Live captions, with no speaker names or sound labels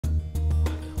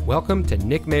Welcome to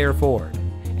Nick Mayer Ford,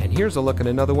 and here's a look at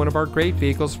another one of our great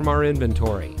vehicles from our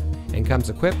inventory, and comes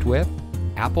equipped with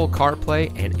Apple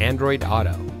CarPlay and Android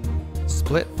Auto,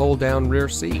 split fold-down rear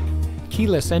seat,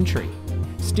 keyless entry,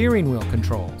 steering wheel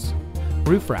controls,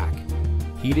 roof rack,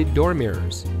 heated door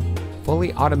mirrors,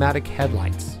 fully automatic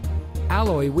headlights,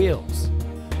 alloy wheels,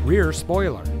 rear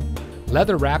spoiler,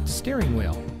 leather-wrapped steering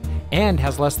wheel, and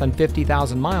has less than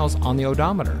 50,000 miles on the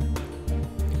odometer.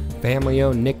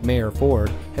 Family-owned Nick Mayer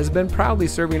Ford has been proudly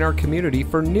serving our community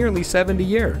for nearly 70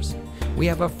 years. We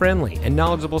have a friendly and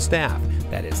knowledgeable staff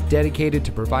that is dedicated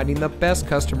to providing the best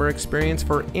customer experience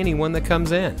for anyone that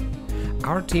comes in.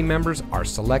 Our team members are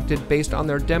selected based on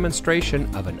their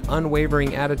demonstration of an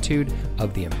unwavering attitude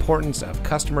of the importance of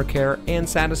customer care and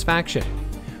satisfaction.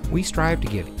 We strive to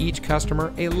give each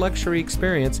customer a luxury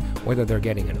experience, whether they're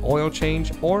getting an oil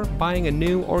change or buying a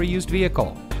new or used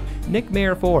vehicle. Nick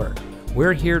Mayer Ford,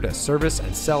 we're here to service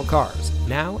and sell cars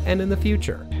now and in the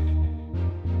future.